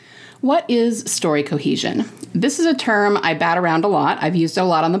What is story cohesion? This is a term I bat around a lot. I've used it a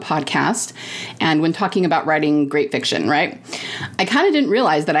lot on the podcast and when talking about writing great fiction, right? I kind of didn't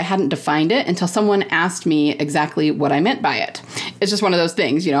realize that I hadn't defined it until someone asked me exactly what I meant by it. It's just one of those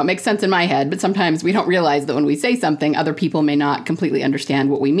things, it makes sense in my head, but sometimes we don't realize that when we say something, other people may not completely understand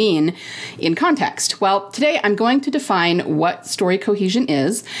what we mean in context. Well, today I'm going to define what story cohesion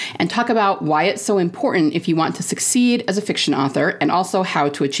is and talk about why it's so important if you want to succeed as a fiction author and also how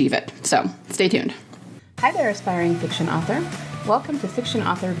to achieve it. So stay tuned. Hi there, aspiring fiction author. Welcome to Fiction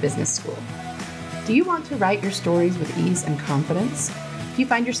Author Business School. Do you want to write your stories with ease and confidence? Do you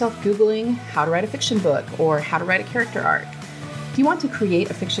find yourself Googling how to write a fiction book or how to write a character arc? Do you want to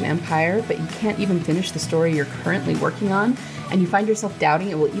create a fiction empire, but you can't even finish the story you're currently working on, and you find yourself doubting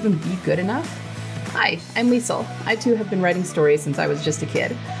it will even be good enough? Hi, I'm Liesl. I too have been writing stories since I was just a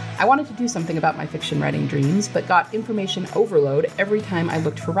kid. I wanted to do something about my fiction writing dreams, but got information overload every time I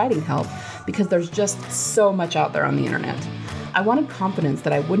looked for writing help because there's just so much out there on the internet. I wanted confidence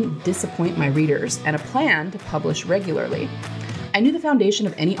that I wouldn't disappoint my readers and a plan to publish regularly. I knew the foundation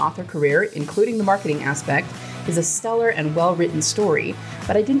of any author career, including the marketing aspect, is a stellar and well-written story,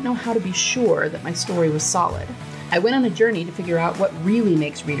 but I didn't know how to be sure that my story was solid. I went on a journey to figure out what really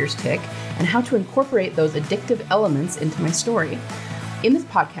makes readers tick and how to incorporate those addictive elements into my story. In this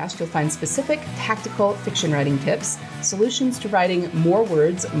podcast, you'll find specific, tactical fiction writing tips, solutions to writing more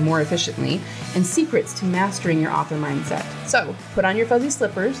words more efficiently, and secrets to mastering your author mindset. So, put on your fuzzy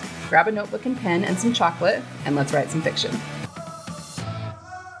slippers, grab a notebook and pen and some chocolate, and let's write some fiction.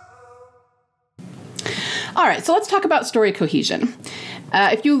 All right, so let's talk about story cohesion.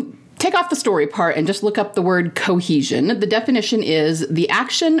 If you take off the story part and just look up the word cohesion, the definition is the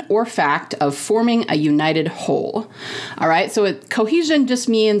action or fact of forming a united whole. All right, so cohesion just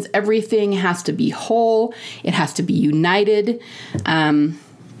means everything has to be whole. It has to be united.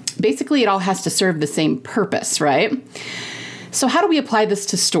 Basically, it all has to serve the same purpose, right? So how do we apply this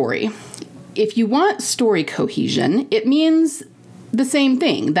to story? If you want story cohesion, it means the same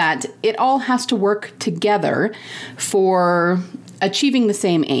thing, that it all has to work together for achieving the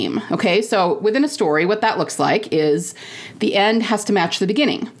same aim, okay? So within a story, what that looks like is the end has to match the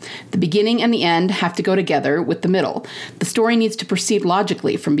beginning. The beginning and the end have to go together with the middle. The story needs to proceed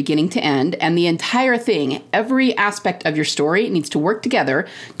logically from beginning to end, and the entire thing, every aspect of your story needs to work together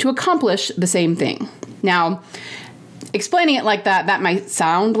to accomplish the same thing. Now, explaining it like that might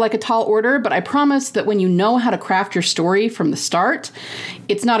sound like a tall order, but I promise that when you know how to craft your story from the start,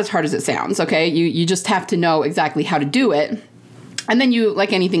 it's not as hard as it sounds, okay? You just have to know exactly how to do it. And then you,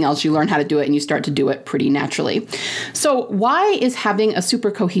 like anything else, you learn how to do it and you start to do it pretty naturally. So why is having a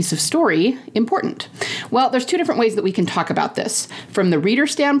super cohesive story important? Well, there's two different ways that we can talk about this, from the reader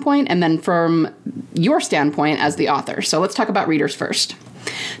standpoint and then from your standpoint as the author. So let's talk about readers first.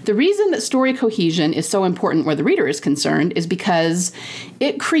 The reason that story cohesion is so important where the reader is concerned is because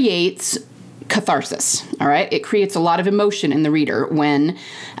it creates catharsis, all right? It creates a lot of emotion in the reader when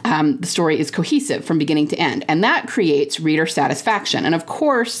the story is cohesive from beginning to end, and that creates reader satisfaction. And of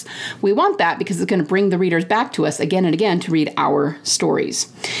course, we want that because it's going to bring the readers back to us again and again to read our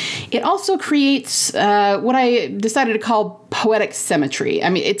stories. It also creates what I decided to call poetic symmetry. I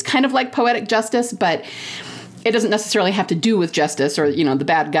mean, it's kind of like poetic justice, but it doesn't necessarily have to do with justice or, the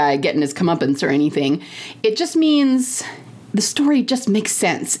bad guy getting his comeuppance or anything. It just means the story just makes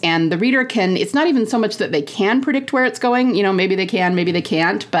sense, and the reader it's not even so much that they can predict where it's going, maybe they can, maybe they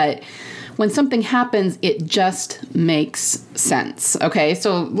can't, but when something happens, it just makes sense, okay?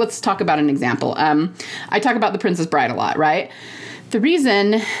 So let's talk about an example. I talk about The Princess Bride a lot, right? The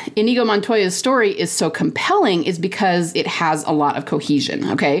reason Inigo Montoya's story is so compelling is because it has a lot of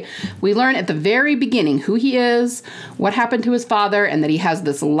cohesion, okay? We learn at the very beginning who he is, what happened to his father, and that he has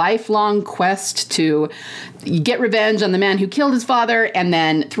this lifelong quest to get revenge on the man who killed his father, and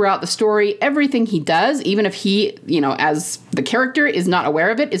then throughout the story, everything he does, even if he, as the character is not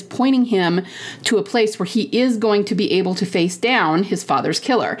aware of it, is pointing him to a place where he is going to be able to face down his father's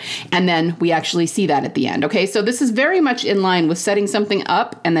killer. And then we actually see that at the end, okay? So this is very much in line with setting something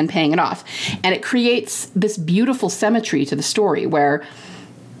up and then paying it off. And it creates this beautiful symmetry to the story where,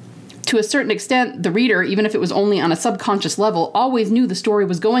 to a certain extent, the reader, even if it was only on a subconscious level, always knew the story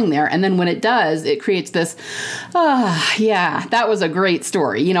was going there. And then when it does, it creates this, yeah, that was a great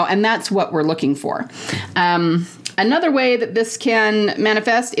story, and that's what we're looking for. Another way that this can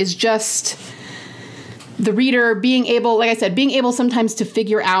manifest is just the reader being able, like I said, being able sometimes to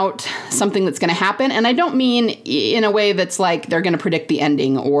figure out something that's going to happen. And I don't mean in a way that's like they're going to predict the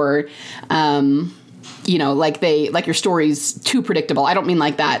ending or, like your story's too predictable. I don't mean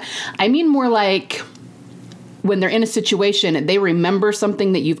like that. I mean more like when they're in a situation, they remember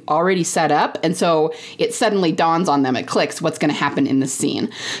something that you've already set up. And so it suddenly dawns on them, it clicks what's going to happen in this scene.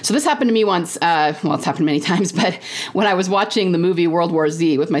 So this happened to me once, well, it's happened many times, but when I was watching the movie World War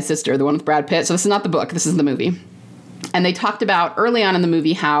Z with my sister, the one with Brad Pitt. So this is not the book, this is the movie. And they talked about early on in the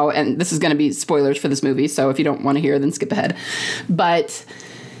movie how, and this is going to be spoilers for this movie, so if you don't want to hear, then skip ahead. But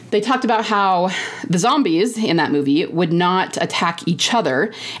they talked about how the zombies in that movie would not attack each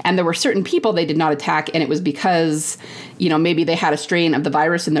other. And there were certain people they did not attack. And it was because, you know, maybe they had a strain of the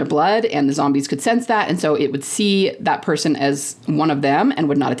virus in their blood and the zombies could sense that. And so it would see that person as one of them and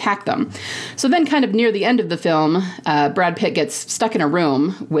would not attack them. So then kind of near the end of the film, Brad Pitt gets stuck in a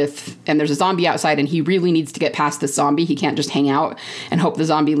room and there's a zombie outside and he really needs to get past this zombie. He can't just hang out and hope the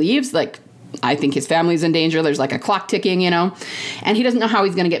zombie leaves. Like, I think his family's in danger. There's like a clock ticking, you know, and he doesn't know how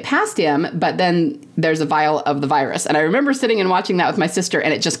he's going to get past him. But then there's a vial of the virus. And I remember sitting and watching that with my sister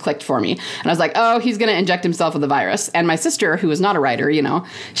and it just clicked for me. And I was like, oh, he's going to inject himself with the virus. And my sister, who was not a writer, you know,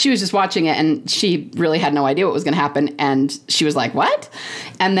 she was just watching it and she really had no idea what was going to happen. And she was like, what?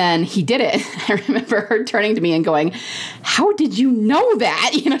 And then he did it. I remember her turning to me and going, how did you know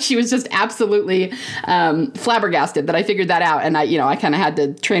that? You know, she was just absolutely flabbergasted that I figured that out. And I kind of had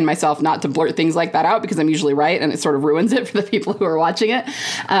to train myself not to blurt things like that out because I'm usually right and it sort of ruins it for the people who are watching it.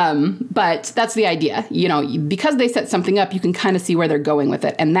 But that's the idea. You know, because they set something up, you can kind of see where they're going with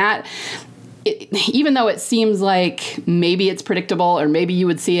it. And that, even though it seems like maybe it's predictable or maybe you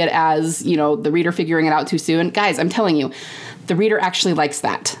would see it as, you know, the reader figuring it out too soon, guys, I'm telling you, the reader actually likes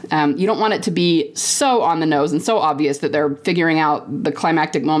that. You don't want it to be so on the nose and so obvious that they're figuring out the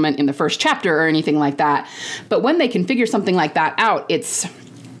climactic moment in the first chapter or anything like that. But when they can figure something like that out, it's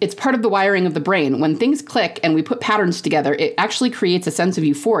part of the wiring of the brain. When things click and we put patterns together, it actually creates a sense of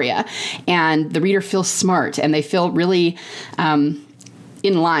euphoria and the reader feels smart and they feel really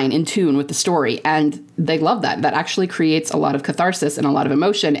in line, in tune with the story. And they love that. That actually creates a lot of catharsis and a lot of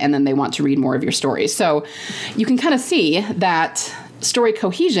emotion. And then they want to read more of your stories. So you can kind of see that story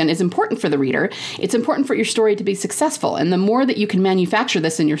cohesion is important for the reader. It's important for your story to be successful. And the more that you can manufacture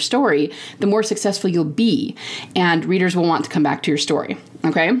this in your story, the more successful you'll be. And readers will want to come back to your story.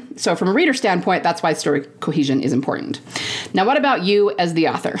 Okay? So from a reader standpoint, that's why story cohesion is important. Now, what about you as the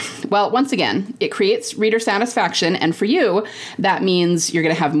author? Well, once again, it creates reader satisfaction. And for you, that means you're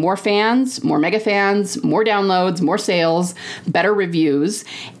going to have more fans, more mega fans, more downloads, more sales, better reviews.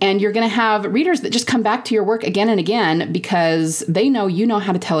 And you're going to have readers that just come back to your work again and again because they know you know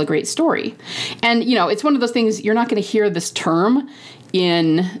how to tell a great story. And, you know, it's one of those things, you're not going to hear this term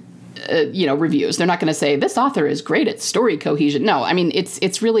in reviews. They're not going to say this author is great at story cohesion. No, I mean,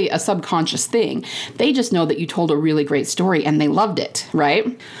 it's really a subconscious thing. They just know that you told a really great story and they loved it,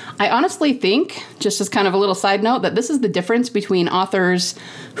 right? I honestly think, just as kind of a little side note, that this is the difference between authors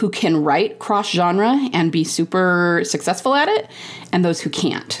who can write cross-genre and be super successful at it and those who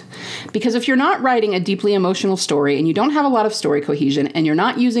can't. Because if you're not writing a deeply emotional story and you don't have a lot of story cohesion and you're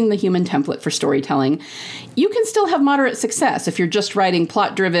not using the human template for storytelling, you can still have moderate success if you're just writing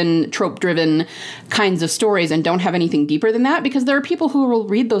plot-driven, trope-driven kinds of stories and don't have anything deeper than that, because there are people who will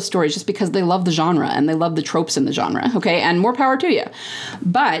read those stories just because they love the genre and they love the tropes in the genre, okay? And more power to you.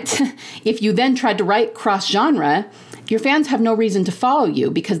 But if you then tried to write cross-genre, your fans have no reason to follow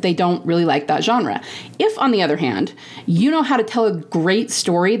you because they don't really like that genre. If, on the other hand, you know how to tell a great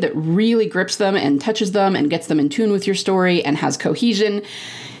story that really grips them and touches them and gets them in tune with your story and has cohesion,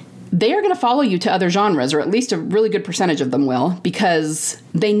 they are going to follow you to other genres, or at least a really good percentage of them will, because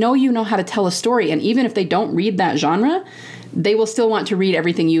they know you know how to tell a story. And even if they don't read that genre, they will still want to read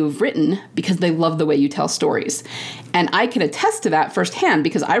everything you've written because they love the way you tell stories. And I can attest to that firsthand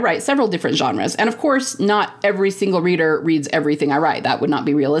because I write several different genres. And of course, not every single reader reads everything I write. That would not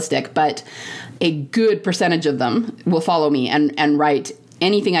be realistic, but a good percentage of them will follow me and write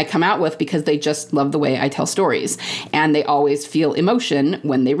anything I come out with because they just love the way I tell stories. And they always feel emotion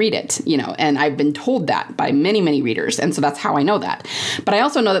when they read it, you know, and I've been told that by many, many readers. And so that's how I know that. But I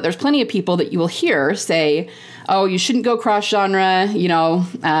also know that there's plenty of people that you will hear say, oh, you shouldn't go cross-genre, you know,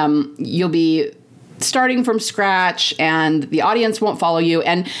 you'll be starting from scratch and the audience won't follow you.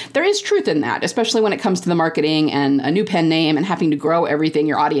 And there is truth in that, especially when it comes to the marketing and a new pen name and having to grow everything,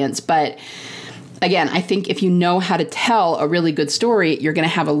 your audience. But again, I think if you know how to tell a really good story, you're going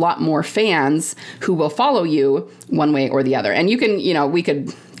to have a lot more fans who will follow you one way or the other. And you can, you know, we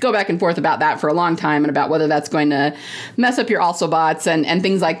could go back and forth about that for a long time and about whether that's going to mess up your also bots and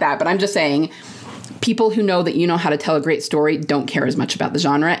things like that. But I'm just saying, people who know that you know how to tell a great story don't care as much about the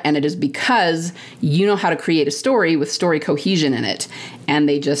genre, and it is because you know how to create a story with story cohesion in it, and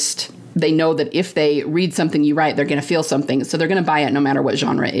they just they know that if they read something you write, they're going to feel something. So they're going to buy it no matter what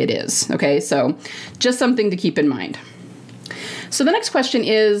genre it is. Okay, so just something to keep in mind. So the next question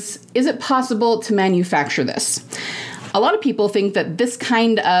is it possible to manufacture this? A lot of people think that this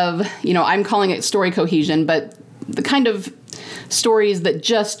kind of, I'm calling it story cohesion, but the kind of stories that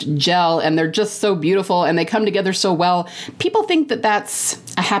just gel and they're just so beautiful and they come together so well, people think that that's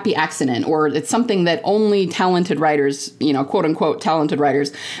a happy accident, or it's something that only talented writers, quote unquote talented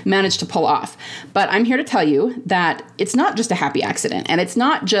writers, manage to pull off. But I'm here to tell you that it's not just a happy accident, and it's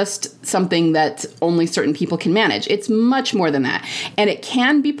not just something that only certain people can manage. It's much more than that. And it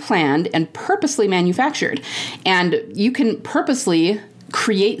can be planned and purposely manufactured. And you can purposely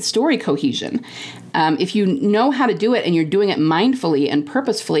create story cohesion. If you know how to do it and you're doing it mindfully and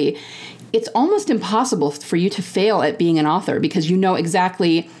purposefully, it's almost impossible for you to fail at being an author, because you know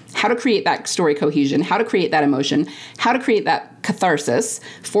exactly how to create that story cohesion, how to create that emotion, how to create that catharsis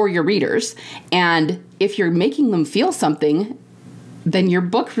for your readers. And if you're making them feel something, then your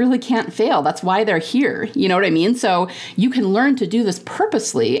book really can't fail. That's why they're here. You know what I mean? So you can learn to do this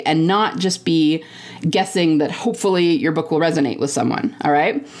purposely and not just be guessing that hopefully your book will resonate with someone. All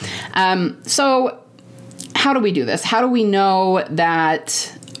right. So how do we do this? How do we know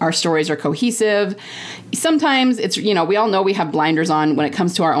that our stories are cohesive? Sometimes it's, we all know we have blinders on when it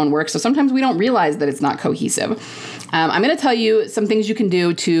comes to our own work. So sometimes we don't realize that it's not cohesive. I'm going to tell you some things you can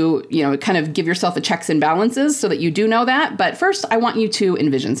do to, kind of give yourself a checks and balances so that you do know that. But first, I want you to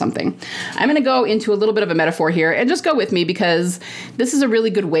envision something. I'm going to go into a little bit of a metaphor here, and just go with me, because this is a really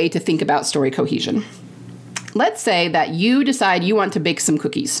good way to think about story cohesion. Let's say that you decide you want to bake some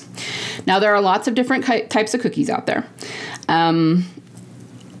cookies. Now, there are lots of different types of cookies out there.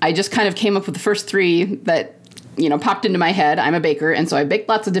 I just kind of came up with the first three that popped into my head. I'm a baker, and so I bake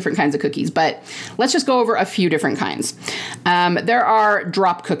lots of different kinds of cookies, but let's just go over a few different kinds. There are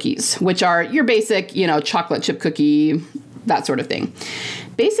drop cookies, which are your basic, chocolate chip cookie, that sort of thing.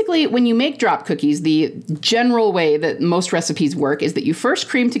 Basically, when you make drop cookies, the general way that most recipes work is that you first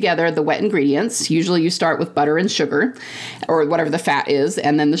cream together the wet ingredients. Usually you start with butter and sugar, or whatever the fat is,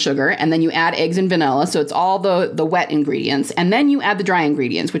 and then the sugar, and then you add eggs and vanilla. So it's all the wet ingredients. And then you add the dry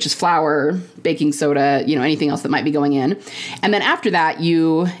ingredients, which is flour, baking soda, anything else that might be going in. And then after that,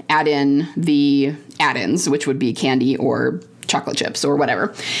 you add in the add-ins, which would be candy or chocolate chips or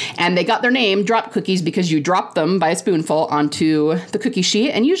whatever. And they got their name, drop cookies, because you drop them by a spoonful onto the cookie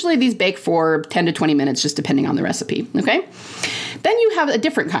sheet. And usually these bake for 10 to 20 minutes, just depending on the recipe. Okay. Then you have a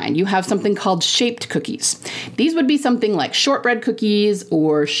different kind. You have something called shaped cookies. These would be something like shortbread cookies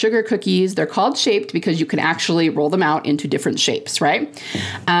or sugar cookies. They're called shaped because you can actually roll them out into different shapes, right?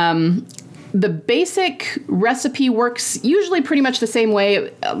 The basic recipe works usually pretty much the same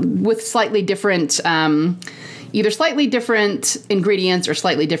way, with slightly different either slightly different ingredients or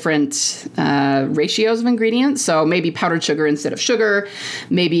slightly different ratios of ingredients. So maybe powdered sugar instead of sugar,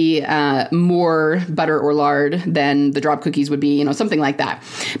 maybe more butter or lard than the drop cookies would be, something like that.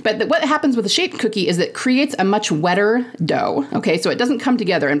 But what happens with a shaped cookie is it creates a much wetter dough. Okay, so it doesn't come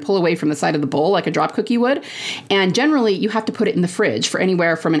together and pull away from the side of the bowl like a drop cookie would. And generally, you have to put it in the fridge for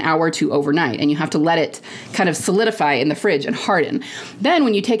anywhere from an hour to overnight, and you have to let it kind of solidify in the fridge and harden. Then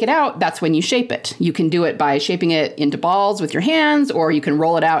when you take it out, that's when you shape it. You can do it by shaping it into balls with your hands, or you can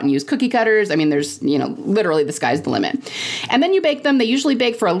roll it out and use cookie cutters. I mean, there's, literally the sky's the limit. And then you bake them. They usually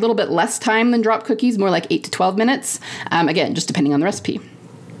bake for a little bit less time than drop cookies, more like 8 to 12 minutes. Again, just depending on the recipe.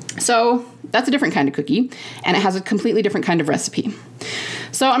 So that's a different kind of cookie, and it has a completely different kind of recipe.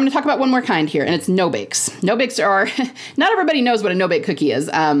 So I'm going to talk about one more kind here, and it's no-bakes. No-bakes are, not everybody knows what a no-bake cookie is.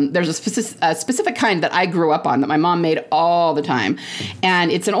 There's a specific kind that I grew up on that my mom made all the time,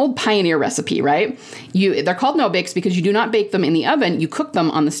 and it's an old pioneer recipe, right? They're called no-bakes because you do not bake them in the oven, you cook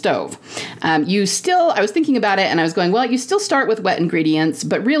them on the stove. I was thinking about it, and I was going, well, you still start with wet ingredients,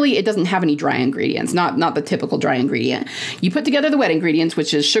 but really it doesn't have any dry ingredients, not the typical dry ingredient. You put together the wet ingredients,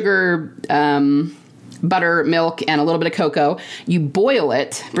 which is sugar, butter, milk, and a little bit of cocoa. You boil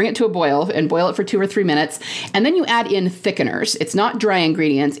it, bring it to a boil, and boil it for 2 or 3 minutes. And then you add in thickeners. It's not dry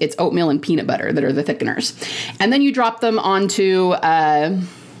ingredients. It's oatmeal and peanut butter that are the thickeners. And then you drop them onto a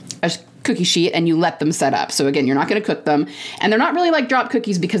cookie sheet and you let them set up. So again, you're not going to cook them. And they're not really like drop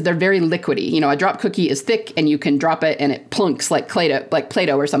cookies because they're very liquidy. A drop cookie is thick and you can drop it and it plunks like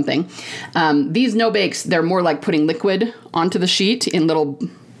Play-Doh or something. These no-bakes, they're more like putting liquid onto the sheet in little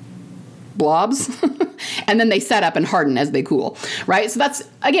blobs, and then they set up and harden as they cool, right? So that's,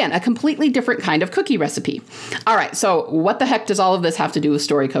 again, a completely different kind of cookie recipe. All right, so what the heck does all of this have to do with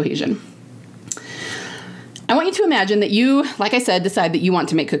story cohesion? I want you to imagine that you, like I said, decide that you want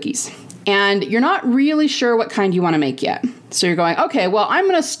to make cookies. and you're not really sure what kind you want to make yet. So you're going, okay, well, I'm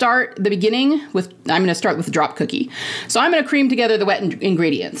going to start with drop cookie. So I'm going to cream together the wet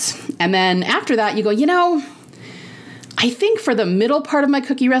ingredients. And then after that, you go, I think for the middle part of my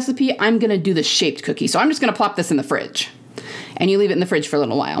cookie recipe, I'm going to do the shaped cookie. So I'm just going to plop this in the fridge. And you leave it in the fridge for a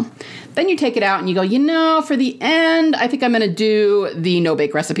little while. Then you take it out and you go, for the end, I think I'm going to do the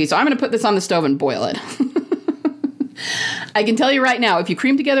no-bake recipe. So I'm going to put this on the stove and boil it. I can tell you right now, if you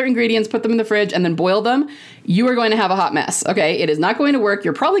cream together ingredients, put them in the fridge, and then boil them, you are going to have a hot mess, okay? It is not going to work.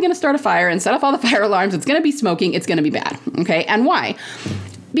 You're probably going to start a fire and set off all the fire alarms. It's going to be smoking. It's going to be bad, okay? And why?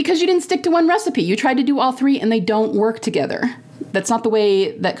 Because you didn't stick to one recipe. You tried to do all three, and they don't work together. That's not the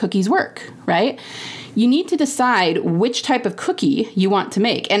way that cookies work, right? You need to decide which type of cookie you want to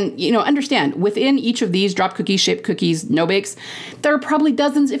make. And, understand, within each of these drop cookies, shaped cookies, no bakes, there are probably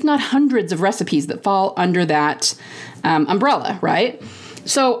dozens, if not hundreds of recipes that fall under that umbrella, right?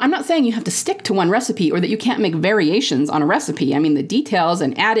 So I'm not saying you have to stick to one recipe or that you can't make variations on a recipe. I mean, the details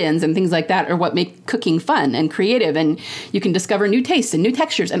and add-ins and things like that are what make cooking fun and creative, and you can discover new tastes and new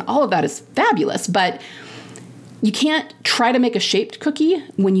textures, and all of that is fabulous. But you can't try to make a shaped cookie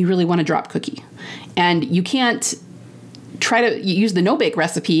when you really want to drop cookie. And you can't try to use the no-bake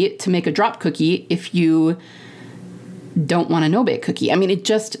recipe to make a drop cookie if you don't want a no-bake cookie. I mean, it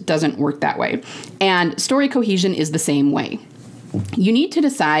just doesn't work that way. And story cohesion is the same way. You need to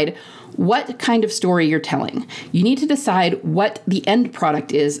decide what kind of story you're telling. You need to decide what the end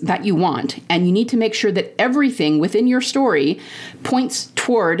product is that you want, and you need to make sure that everything within your story points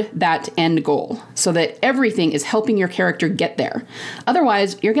toward that end goal so that everything is helping your character get there.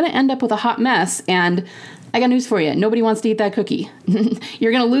 Otherwise, you're going to end up with a hot mess, and I got news for you. Nobody wants to eat that cookie.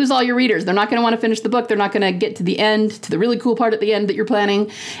 You're going to lose all your readers. They're not going to want to finish the book. They're not going to get to the end, to the really cool part at the end that you're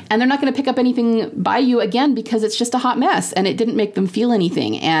planning. And they're not going to pick up anything by you again because it's just a hot mess and it didn't make them feel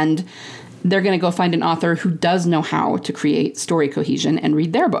anything. And they're going to go find an author who does know how to create story cohesion and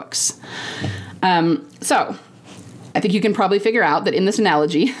read their books. So I think you can probably figure out that in this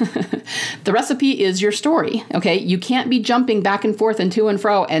analogy, the recipe is your story, okay? You can't be jumping back and forth and to and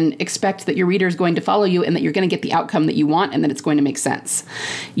fro and expect that your reader is going to follow you and that you're going to get the outcome that you want and that it's going to make sense.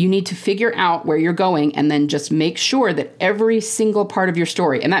 You need to figure out where you're going and then just make sure that every single part of your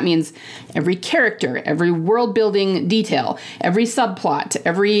story, and that means every character, every world-building detail, every subplot,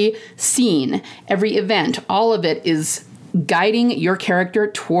 every scene, every event, all of it is guiding your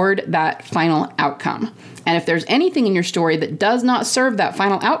character toward that final outcome. And if there's anything in your story that does not serve that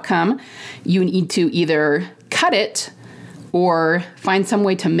final outcome, you need to either cut it or find some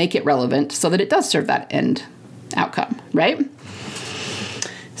way to make it relevant so that it does serve that end outcome, right?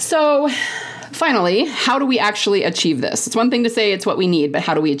 So finally, how do we actually achieve this? It's one thing to say it's what we need, but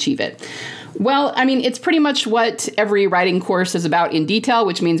how do we achieve it? Well, I mean, it's pretty much what every writing course is about in detail,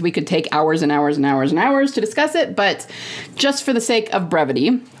 which means we could take hours and hours and hours and hours to discuss it. But just for the sake of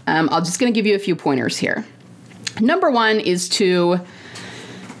brevity, I'm just going to give you a few pointers here. Number one is to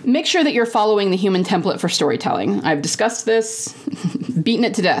make sure that you're following the human template for storytelling. I've discussed this, beaten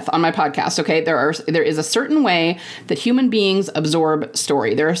it to death on my podcast, okay? There is a certain way that human beings absorb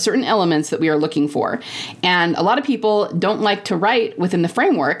story. There are certain elements that we are looking for. And a lot of people don't like to write within the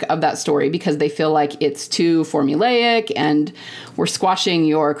framework of that story because they feel like it's too formulaic and we're squashing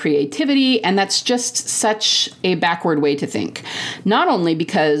your creativity. And that's just such a backward way to think. Not only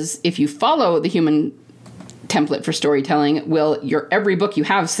because if you follow the human template for storytelling, will your every book you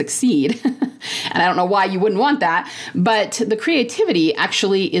have succeed? And I don't know why you wouldn't want that, but the creativity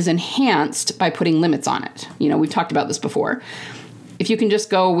actually is enhanced by putting limits on it. We've talked about this before. If you can just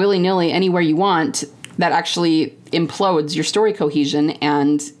go willy-nilly anywhere you want, that actually implodes your story cohesion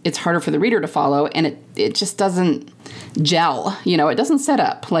and it's harder for the reader to follow, and it just doesn't gel. It doesn't set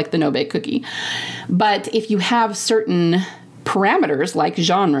up like the no-bake cookie. But if you have certain parameters like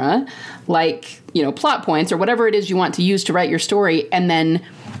genre, like, plot points or whatever it is you want to use to write your story, and then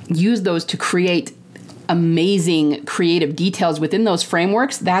use those to create amazing creative details within those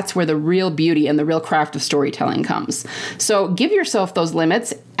frameworks, that's where the real beauty and the real craft of storytelling comes. So give yourself those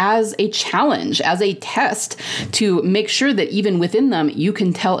limits as a challenge, as a test to make sure that even within them, you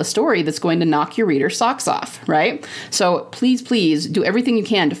can tell a story that's going to knock your reader's socks off, right? So please, please do everything you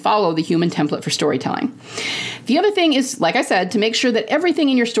can to follow the human template for storytelling. The other thing is, like I said, to make sure that everything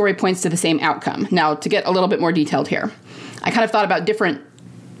in your story points to the same outcome. Now, to get a little bit more detailed here, I kind of thought about different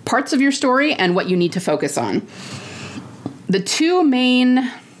parts of your story and what you need to focus on. The two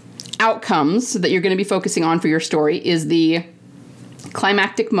main outcomes that you're going to be focusing on for your story is the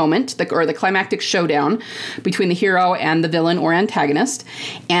climactic moment, or the climactic showdown between the hero and the villain or antagonist,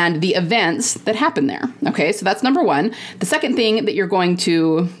 and the events that happen there. Okay, so that's number one. The second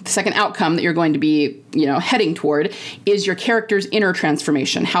outcome that you're going to be, heading toward is your character's inner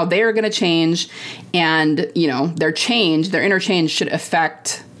transformation, how they are going to change, and, their inner change should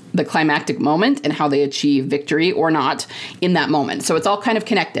affect the climactic moment and how they achieve victory or not in that moment. So it's all kind of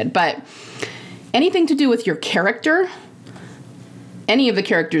connected, but anything to do with your character, any of the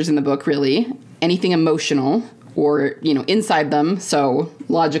characters in the book, really, anything emotional or, inside them, so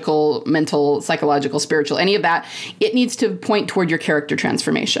logical, mental, psychological, spiritual, any of that, it needs to point toward your character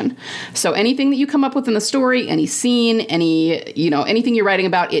transformation. So anything that you come up with in the story, any scene, anything you're writing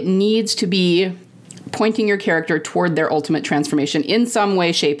about, it needs to be pointing your character toward their ultimate transformation in some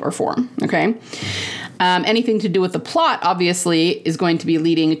way, shape, or form, okay? Anything to do with the plot, obviously, is going to be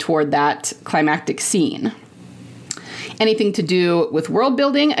leading toward that climactic scene. Anything to do with world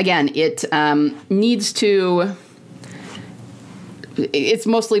building, again, it's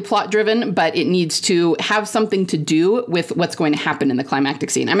mostly plot driven, but it needs to have something to do with what's going to happen in the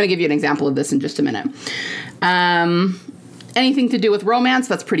climactic scene. I'm going to give you an example of this in just a minute. Anything to do with romance,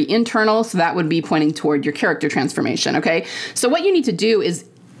 that's pretty internal, so that would be pointing toward your character transformation, okay? So what you need to do is,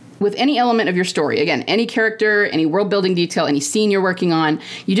 with any element of your story, again, any character, any world building detail, any scene you're working on,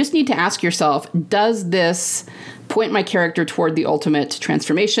 you just need to ask yourself, does this point my character toward the ultimate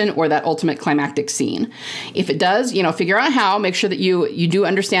transformation or that ultimate climactic scene? If it does, figure out how, make sure that you do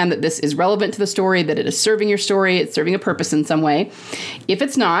understand that this is relevant to the story, that it is serving your story, it's serving a purpose in some way. If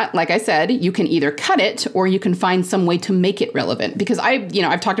it's not, like I said, you can either cut it or you can find some way to make it relevant. Because I've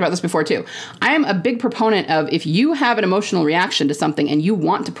talked about this before too. I am a big proponent of, if you have an emotional reaction to something and you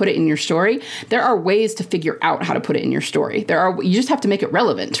want to put it in your story, there are ways to figure out how to put it in your story. You just have to make it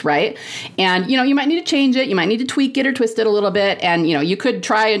relevant, right? And, you might need to change it, you might need to tweak it or twist it a little bit, and you could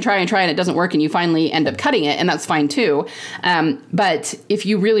try and it doesn't work and you finally end up cutting it, and that's fine too. But if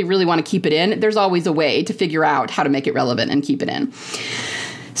you really, really want to keep it in, there's always a way to figure out how to make it relevant and keep it in.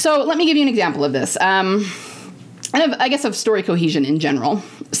 So let me give you an example of this, and I guess of story cohesion in general.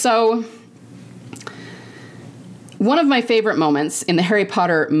 So one of my favorite moments in the Harry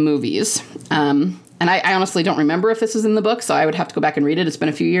Potter movies, and I honestly don't remember if this is in the book, so I would have to go back and read it. It's been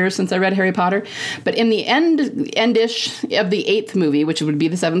a few years since I read Harry Potter. But in the endish of the 8th movie, which would be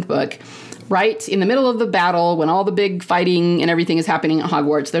the 7th book, right in the middle of the battle, when all the big fighting and everything is happening at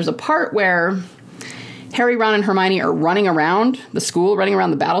Hogwarts, there's a part where Harry, Ron, and Hermione are running around the school, running around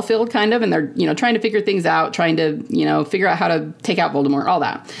the battlefield, kind of, and they're, trying to figure things out, trying to, figure out how to take out Voldemort, all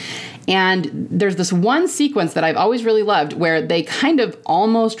that. And there's this one sequence that I've always really loved where they kind of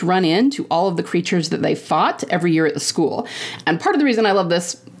almost run into all of the creatures that they fought every year at the school. And part of the reason I love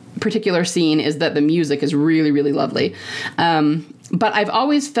this particular scene is that the music is really, really lovely. But I've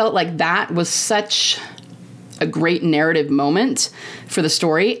always felt like that was such a great narrative moment for the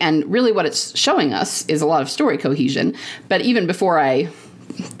story. And really what it's showing us is a lot of story cohesion. But even before I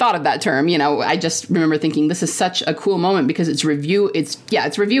thought of that term, I just remember thinking this is such a cool moment because it's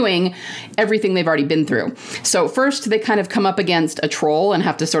reviewing everything they've already been through. So first they kind of come up against a troll and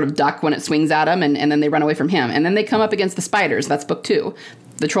have to sort of duck when it swings at them, and then they run away from him. And then they come up against the spiders. That's book 2.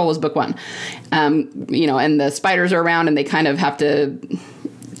 The troll was book 1. And the spiders are around and they kind of have to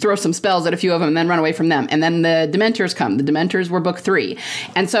throw some spells at a few of them and then run away from them. And then the Dementors come. The Dementors were book 3.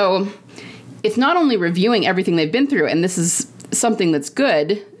 And so it's not only reviewing everything they've been through, and this is something that's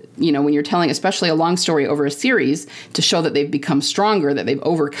good, when you're telling especially a long story over a series, to show that they've become stronger, that they've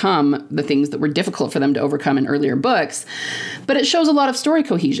overcome the things that were difficult for them to overcome in earlier books. But it shows a lot of story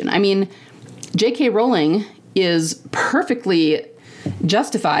cohesion. I mean, J.K. Rowling is perfectly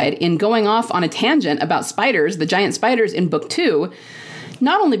justified in going off on a tangent about spiders, the giant spiders in book 2,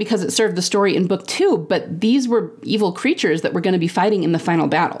 not only because it served the story in book 2, but these were evil creatures that were going to be fighting in the final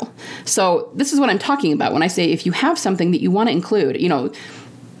battle. So this is what I'm talking about when I say if you have something that you want to include,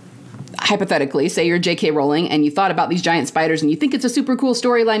 hypothetically, say you're J.K. Rowling and you thought about these giant spiders and you think it's a super cool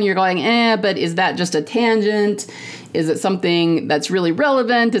storyline, you're going, but is that just a tangent? Is it something that's really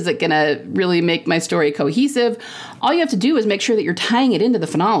relevant? Is it going to really make my story cohesive? All you have to do is make sure that you're tying it into the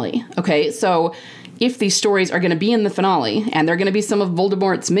finale. Okay, so if these stories are going to be in the finale and they're going to be some of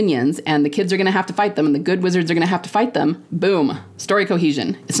Voldemort's minions and the kids are going to have to fight them and the good wizards are going to have to fight them, boom, story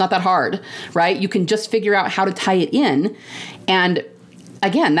cohesion. It's not that hard, right? You can just figure out how to tie it in. And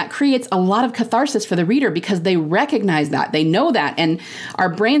again, that creates a lot of catharsis for the reader because they recognize that, they know that. And our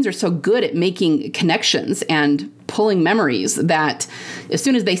brains are so good at making connections and pulling memories that as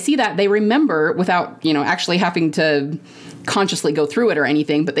soon as they see that, they remember without, actually having to consciously go through it or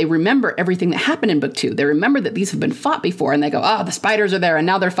anything, but they remember everything that happened in book 2. They remember that these have been fought before, and they go, the spiders are there, and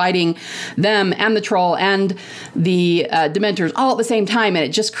now they're fighting them and the troll and the Dementors all at the same time, and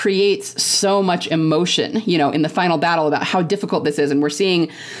it just creates so much emotion, in the final battle about how difficult this is, and we're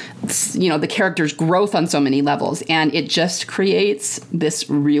seeing, the characters' growth on so many levels, and it just creates this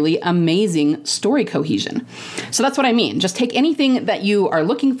really amazing story cohesion. So that's what I mean. Just take anything that you are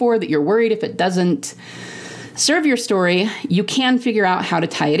looking for, that you're worried if it doesn't serve your story, you can figure out how to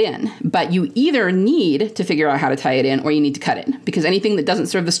tie it in. But you either need to figure out how to tie it in or you need to cut it. Because anything that doesn't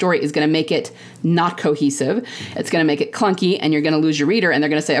serve the story is going to make it not cohesive. It's going to make it clunky, and you're going to lose your reader, and they're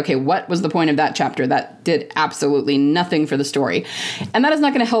going to say, okay, what was the point of that chapter? That did absolutely nothing for the story. And that is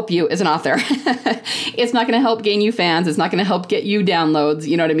not going to help you as an author. It's not going to help gain you fans. It's not going to help get you downloads.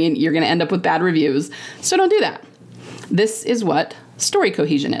 You know what I mean? You're going to end up with bad reviews. So don't do that. This is what story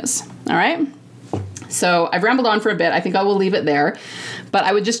cohesion is. All right? So I've rambled on for a bit. I think I will leave it there. But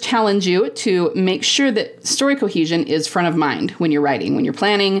I would just challenge you to make sure that story cohesion is front of mind when you're writing, when you're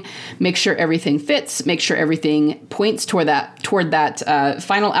planning. Make sure everything fits. Make sure everything points toward that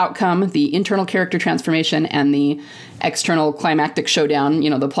final outcome, the internal character transformation and the external climactic showdown,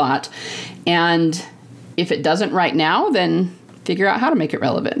 the plot. And if it doesn't right now, then figure out how to make it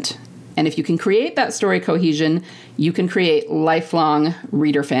relevant. And if you can create that story cohesion, you can create lifelong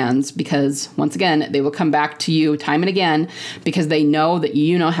reader fans, because once again, they will come back to you time and again because they know that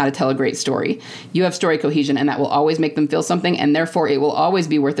you know how to tell a great story. You have story cohesion, and that will always make them feel something, and therefore it will always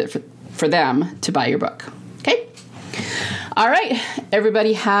be worth it for them to buy your book. Okay? All right.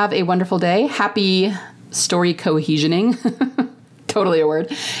 Everybody have a wonderful day. Happy story cohesioning. Totally a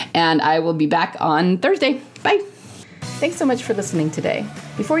word. And I will be back on Thursday. Bye. Thanks so much for listening today.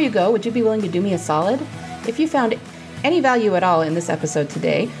 Before you go, would you be willing to do me a solid? If you found any value at all in this episode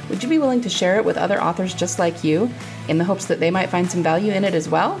today, would you be willing to share it with other authors just like you in the hopes that they might find some value in it as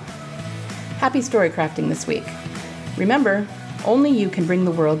well? Happy story crafting this week. Remember, only you can bring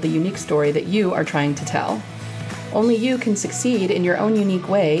the world the unique story that you are trying to tell. Only you can succeed in your own unique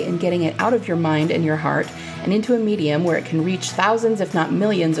way in getting it out of your mind and your heart and into a medium where it can reach thousands, if not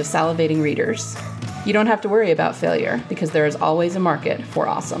millions, of salivating readers. You don't have to worry about failure because there is always a market for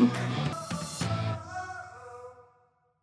awesome.